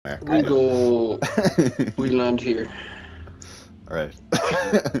We go. We land here. Alright.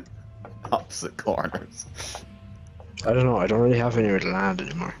 Opposite corners. I don't know, I don't really have anywhere to land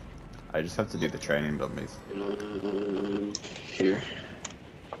anymore. I just have to do the training dummies. Here.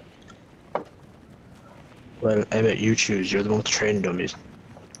 Well, Emmett, you choose. You're the one with the training dummies.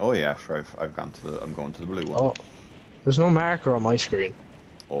 Oh yeah, sure. I'm going to the blue one. Oh, there's no marker on my screen.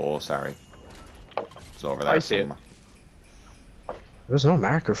 Oh, sorry. It's over there I see it. somewhere. There's no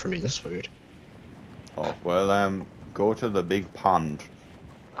marker for me. That's weird. Oh well, go to the big pond.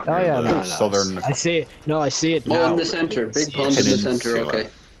 Oh Near yeah, the no, southern. I see it. No, I see it Oh, now. in the center. Big pond in the Peninsula. center. Okay.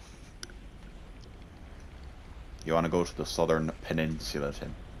 You want to go to the southern peninsula,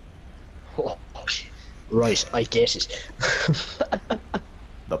 Tim? Oh, right, I get it.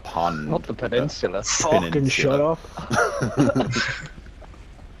 The pond. Not the peninsula. Fucking shut up.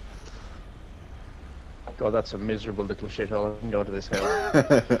 God, that's a miserable little shithole. I can go to this hill.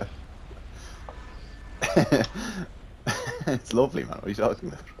 It's lovely, man. What are you talking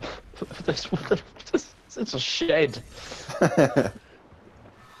about? It's a shed.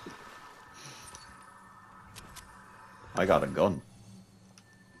 I got a gun.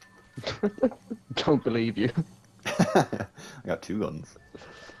 Don't believe you. I got 2 guns.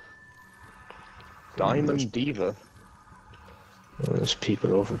 Diamond Diva. Oh, there's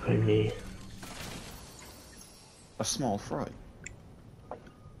people over by me. A small fry.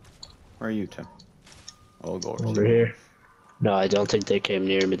 Where are you, Tim? I'll go Over here. No, I don't think they came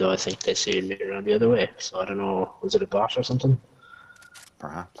near me though. I think they seen me around the other way. So I don't know. Was it a bot or something?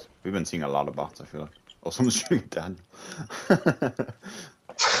 Perhaps. We've been seeing a lot of bots, I feel like. Oh, someone's shooting Daniel. I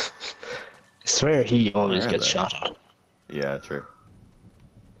swear he always Where are gets they? shot at. Yeah, true.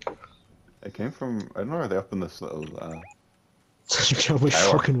 They came from, I don't know, are they up in this little, No way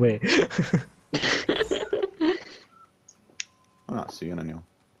Tower. fucking way. I'm not seeing anyone.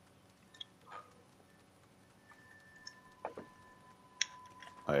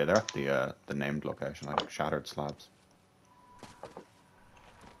 Oh yeah, they're at the named location, like shattered slabs.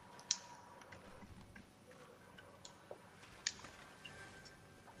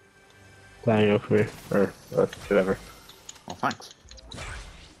 Flying up here. Or whoever. Oh, thanks.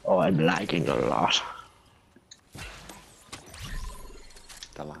 Oh, I'm lagging a lot.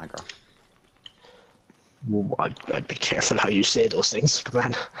 The lagger. Ooh, I'd be careful how you say those things,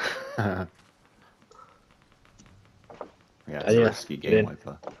 man. Yeah, it's a Yeah, risky get game in. I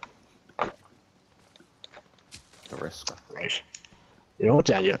play. The risk. Right. You know what,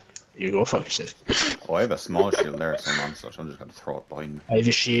 Daniel? You go fuck yourself. Oh, I have a small shield there, so I'm just gonna throw it behind me. I have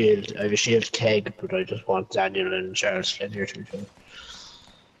a shield. I have a shield keg, but I just want Daniel and Charles to get near to each other.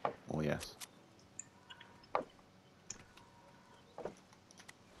 Oh yes.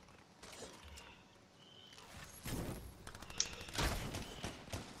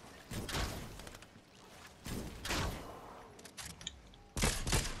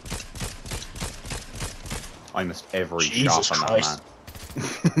 I missed every Jesus shot on Christ.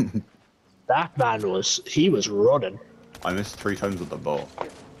 that man. That man he was running. I missed 3 times with the bow.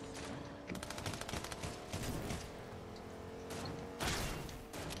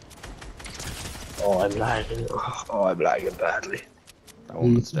 Oh, I'm lagging. Oh, I'm lagging badly. That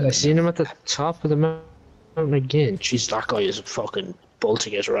woman's dead. I seen him at the top of the mountain again. Jeez, that guy is fucking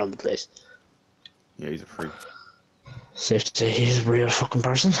bolting it around the place. Yeah, he's a freak. Safe to say he's a real fucking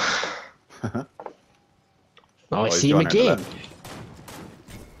person. Oh, I he's see him going on the again. left.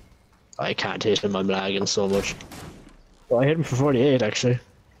 I can't hit him, I'm lagging so much. Well, I hit him for 48 actually.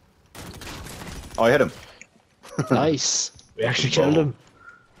 Oh, I hit him. Nice. We actually killed him.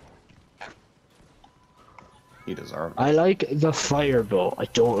 He deserved it. I like the fire bow. I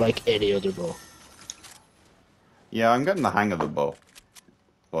don't like any other bow. Yeah, I'm getting the hang of the bow.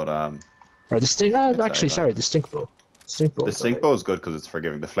 But, Or the stink. Actually, alright. sorry, the stink bow. Stink bow. the stink bow is good because it's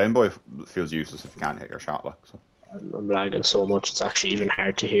forgiving. The flame bow feels useless if you can't hit your shot, like, so. I'm lagging so much, it's actually even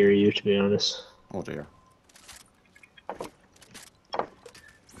hard to hear you, to be honest. Oh dear.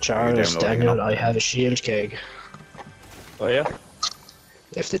 Charles, downloading Daniel, it up? I have a shield keg. Oh yeah?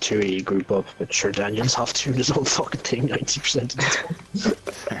 If the two of you group up, but sure, Daniel's off doing his own fucking thing 90% of the time.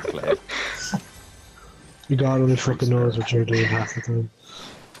 Fair play. You God only fucking knows what you're doing half the time.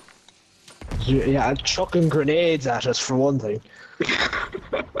 Yeah, chucking grenades at us for one thing.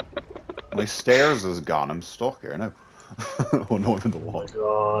 My stairs is gone. I'm stuck here now. Oh no, I'm in the wall.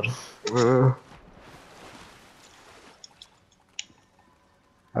 God.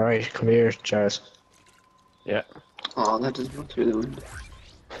 Alright, come here, Charles. Yeah. Oh, that doesn't look through the window.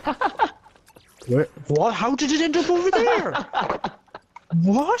 Where? What? How did it end up over there?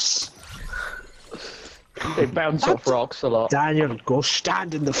 What? They bounce off rocks a lot. Daniel, go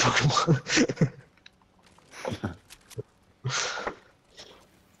stand in the fucking wall.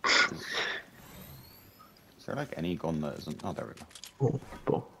 Is there like any gun that isn't? Oh, there we go.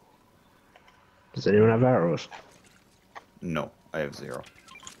 Oh, does anyone have arrows? No, I have 0.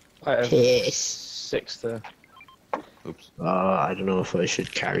 I have Piss. 6 there. Oops. I don't know if I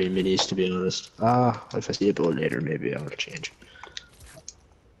should carry minis, to be honest. If I see a bow later, maybe I'll change.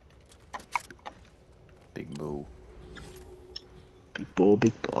 Big bow. Big bow,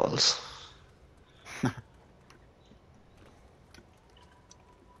 big balls.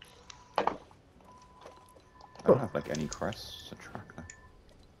 I don't have like any crests to track now.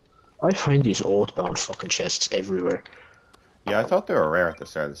 I find these oathbound fucking chests everywhere. Yeah, I thought they were rare at the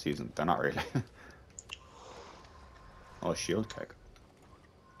start of the season. They're not really. Oh, shield keg.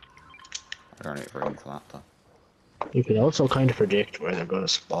 I don't need room for that though. You can also kind of predict where they're going to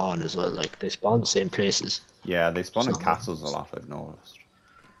spawn as well. Like, they spawn the same places. Yeah, they spawn in So- castles a lot, I've noticed.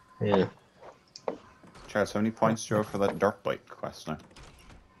 Yeah. Charles, how many points do you have for that dirt bike quest now?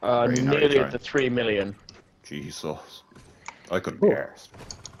 Very Nearly nice, at the 3 million. Jesus. I couldn't be Oh. arsed.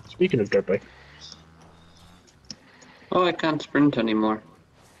 Speaking of dirt bike, Oh, I can't sprint anymore.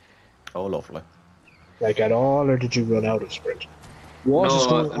 Oh, lovely. like at all, or did you run out of sprint? What is No,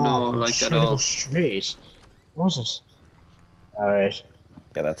 going on? no, like Straight at all. up Straight. What is it? Alright.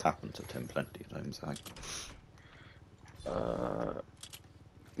 Yeah, that's happened to Tim plenty of times, I think.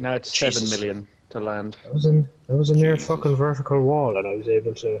 Now it's Jesus. 7 million to land. That was a near Jesus. fucking vertical wall, and I was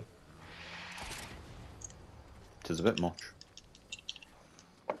able to. Tis a bit much.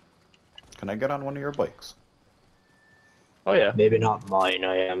 Can I get on one of your bikes? Oh yeah. Maybe not mine.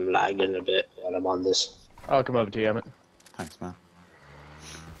 I am lagging a bit while I'm on this. I'll come over to you, Emmett. Thanks, man.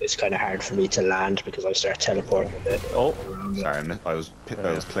 It's kind of hard for me to land because I start teleporting a bit. Oh, Sorry, I was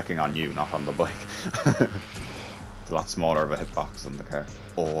clicking on you, not on the bike. It's a lot smaller of a hitbox than the car.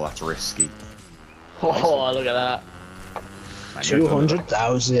 Oh, that's risky. oh, look at that. Man, you're doing it.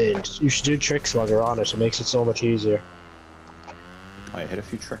 200,000. You should do tricks while you're on it. It makes it so much easier. Oh, I hit a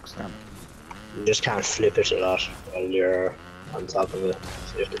few tricks there. You just can't flip it a lot while you're on top of it.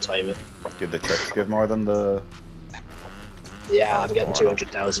 So you have to time it. Did the tricks give more than the... Yeah, I'm getting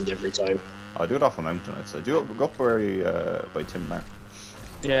 200,000 every time. I do it off a mountain, I'd say. Do it go up where you, by Tim there.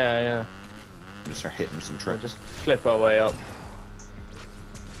 Yeah, yeah. Just start hitting some We'll tricks. just flip our way up.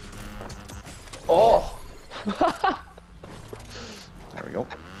 Oh! There we go.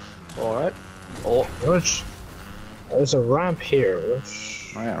 Alright. Oh, Which? There's a ramp here.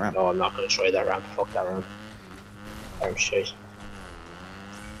 Which... Oh yeah, ramp. No, I'm not going to try that ramp. Fuck that ramp. I'm shit.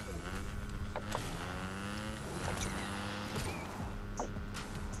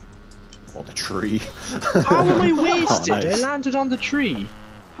 Oh, the tree. How am I wasted? Oh, nice. I landed on the tree.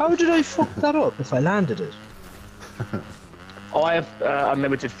 How did I fuck that up if I landed it? oh, I have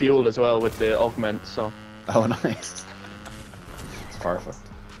unlimited fuel as well with the augment, so... Oh, nice. It's perfect.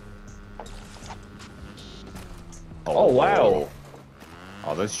 Oh, wow.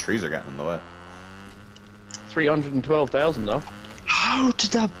 Oh, those trees are getting in the way. 312,000 though. How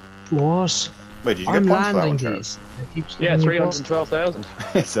did that... What? Wait, did you I'm get points for that landing one, Charles? these. I keep Yeah, saying you lost. 312,000.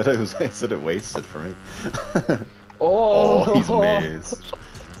 I said it wasted for me. Oh, Oh, he's amazed.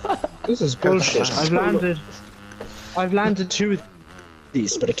 This is bullshit. I've landed 2 of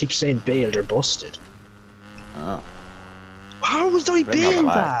these, but I keep saying bailed or busted. Oh. How was I Bring up bailed a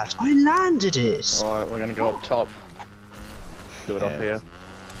lag. that? I landed it. Alright, we're gonna go up top. Do it up Yeah. here.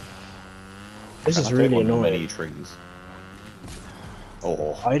 This is I'll take really one of the annoying. many trees.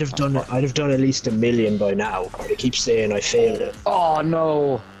 Oh. I'd have done at least 1 million by now. But I keep saying I failed it. Oh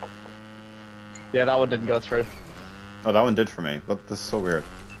no! Yeah, that one didn't go through. Oh, that one did for me, but this is so weird.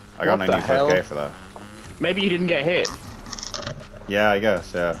 I got What the 95k hell? for that. Maybe you didn't get hit. Yeah, I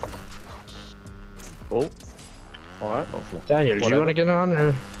guess, yeah. Oh. Alright. Hopefully. Daniel, do you Whatever. want to get on?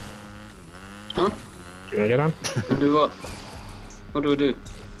 Or... Huh? Do you want to get on? Do what? What do I do?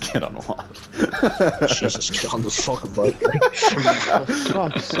 Get on what? Jesus, get on the fucking bike. For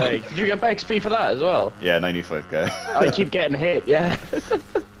God's sake. Did you get back XP for that as well? Yeah, 95k. I keep getting hit, yeah.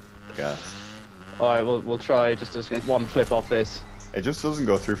 Guess. Alright, we'll try just as one flip off this. It just doesn't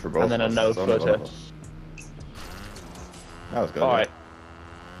go through for both. And then of a us, no it's only one flutter. of us. That was good. Alright.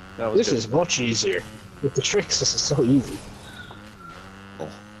 That was This good. is much easier. With the tricks, this is so easy. Oh.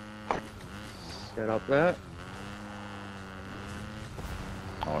 Get up there.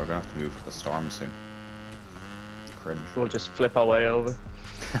 Oh, we're gonna have to move with the storm soon. Cringe. We'll just flip our way over.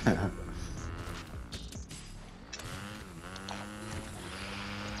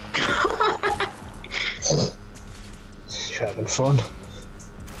 You're having fun.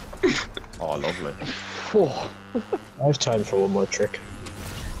 Oh, lovely. Phew. I have time for one more trick.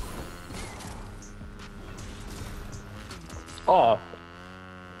 Oh.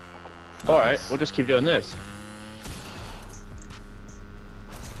 Alright, Nice. we'll just keep doing this.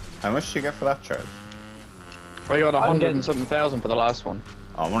 How much did you get for that, Charles? I got I'm 100 getting- and something thousand for the last one.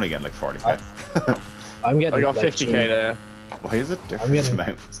 Oh, I'm only getting like 40k. I'm getting. I got like 50k there. Why is it different getting-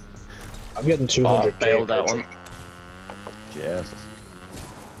 amounts? I'm getting Oh, 200. failed that one. Jesus.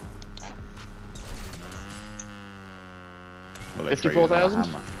 Well, they throw you with a 54,000?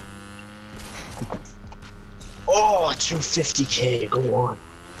 hammer. Oh, 250k. Go on.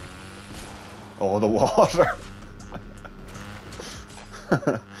 Oh, the water!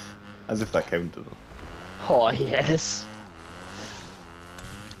 As if that counted. Oh, yes.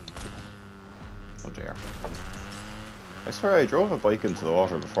 Oh dear. I swear I drove a bike into the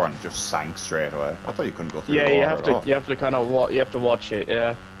water before and it just sank straight away. I thought you couldn't go through Yeah, the you water have at to. all. You have to kind of you have to watch it.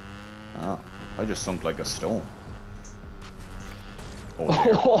 Yeah. Oh, I just sunk like a stone.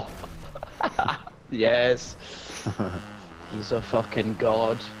 Oh Yes. dear. He's a fucking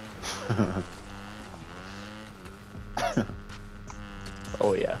god.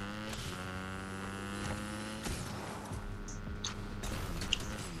 Oh yeah.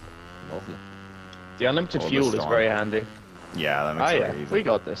 Lovely. The unlimited Oh, the fuel is storm. very handy. Yeah, that Oh makes it yeah, very easy. we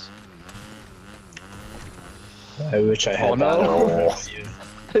got this. I wish I had Oh, that. no. over.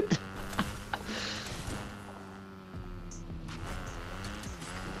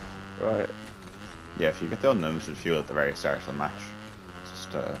 Right. Yeah, if you get the unlimited fuel at the very start of the match, it's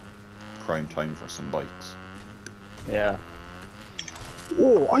just prime time for some bikes. Yeah.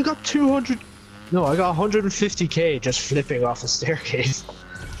 Oh, I got 200. No, I got 150k just flipping off a staircase.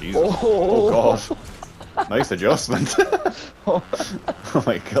 Jesus. Oh. Oh god. Nice adjustment. Oh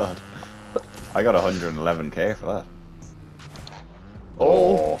my god. I got 111k for that.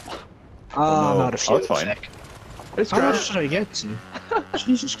 Oh. Ah, no. not a few. Oh, it's fine. It's How grand. much did I get to?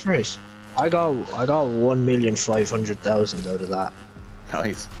 Jesus Christ. I got 1,500,000 out of that.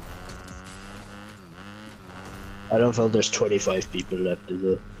 Nice. I don't feel there's 25 people left, is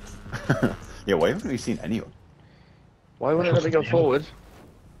it? Yeah, why haven't we seen anyone? Why wouldn't it let me go forward?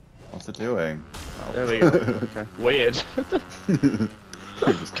 What's it doing? Oh. There we go. Okay. Weird.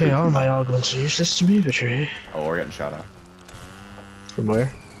 You're just Okay, all creeping my out. arguments are useless to me, but you're Oh, we're getting shot at. from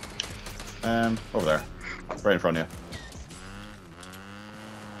where? Over there. Right in front of you.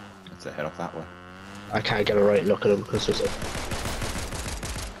 Let's head up that way. I can't get a right look at him because there's a...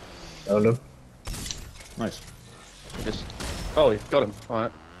 Found him. Nice. Just. Oh, you got him. All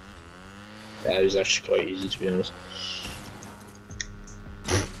right. Yeah, it was actually quite easy to be honest.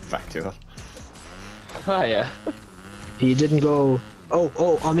 Back to it. Ah, yeah. He didn't go...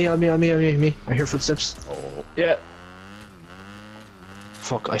 Oh, on me. I hear footsteps. Oh. Yeah.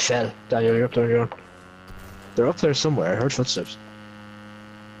 Fuck, I fell. Daniel, you're up there on your own. They're up there somewhere, I heard footsteps.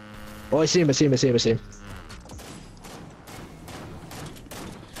 Oh, I see him.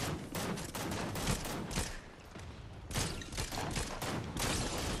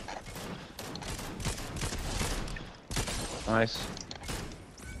 Nice.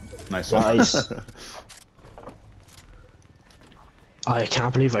 Nice one. Nice. I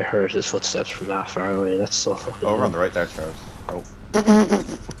can't believe I heard his footsteps from that far away. That's so fucking Over on cool. the right there, Charles. Oh.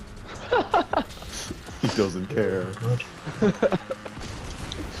 He doesn't care.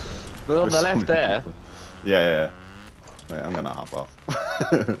 But on There's the so left many there. people. Yeah. Wait, I'm gonna hop off.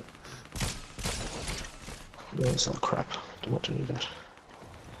 No, it's all crap. Don't want to do that.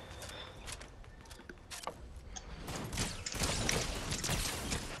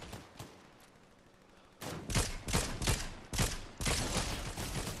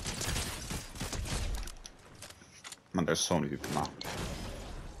 Man, there's so many people now.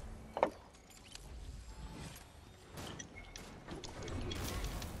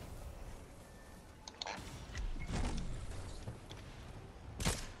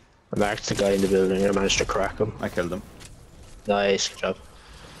 I marked the guy in the building. I managed to crack him. I killed him. Nice, good job.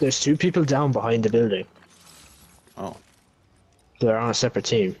 There's two people down behind the building. Oh. They're on a separate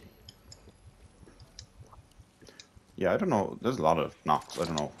team. Yeah, I don't know. There's a lot of knocks. I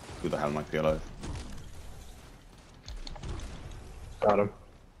don't know who the hell might be alive. Got him.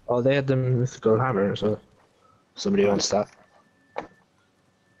 Oh, they had the mythical hammer, so somebody wants that.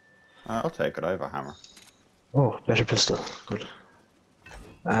 I'll take it. I have a hammer. Oh, better pistol. Good.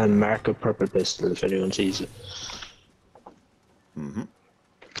 And mark a purple pistol if anyone sees it. Mm-hmm.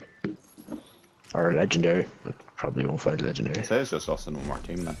 Or a legendary. I probably won't find a legendary. It says just us and one more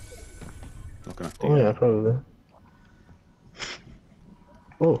team then. Looking at the Oh yeah, probably.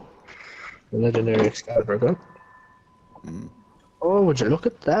 Oh, a legendary Excalibur gun. Mm. Oh, would you look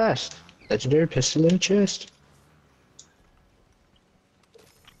at that? Legendary pistol in a chest.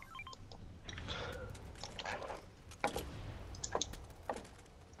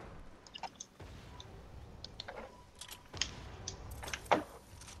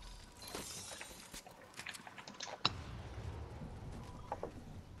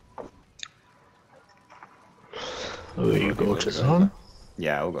 Oh, you go to Zon?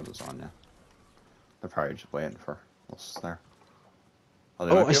 Yeah, we'll go to Zon, yeah. They're probably just waiting for us there. They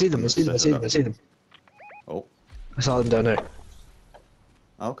Oh, might I be see up them, in I the see them, I see them, I citadel. see them. Oh, I saw them down there.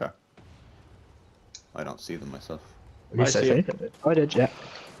 okay. I don't see them myself. At least I see 'em. think I did. I did, yeah.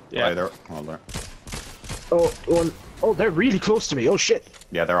 Yeah. Oh, they're all there. Oh, one. Oh, they're really close to me. Oh shit.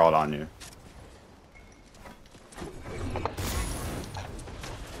 Yeah, they're all on you.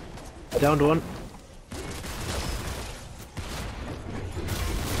 I downed one.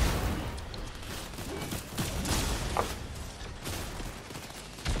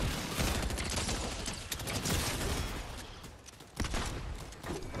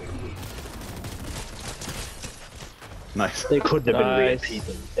 Nice. They couldn't have been real Nice.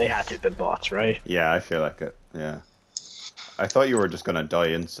 people. They had to have been bots, right? Yeah, I feel like it. Yeah. I thought you were just gonna die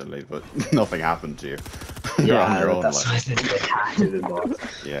instantly, but nothing happened to you. You're on your own. That's why I Like. think they had to have been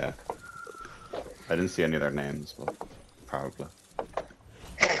bots. Yeah. I didn't see any of their names, but probably.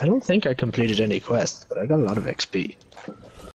 I don't think I completed any quests, but I got a lot of XP.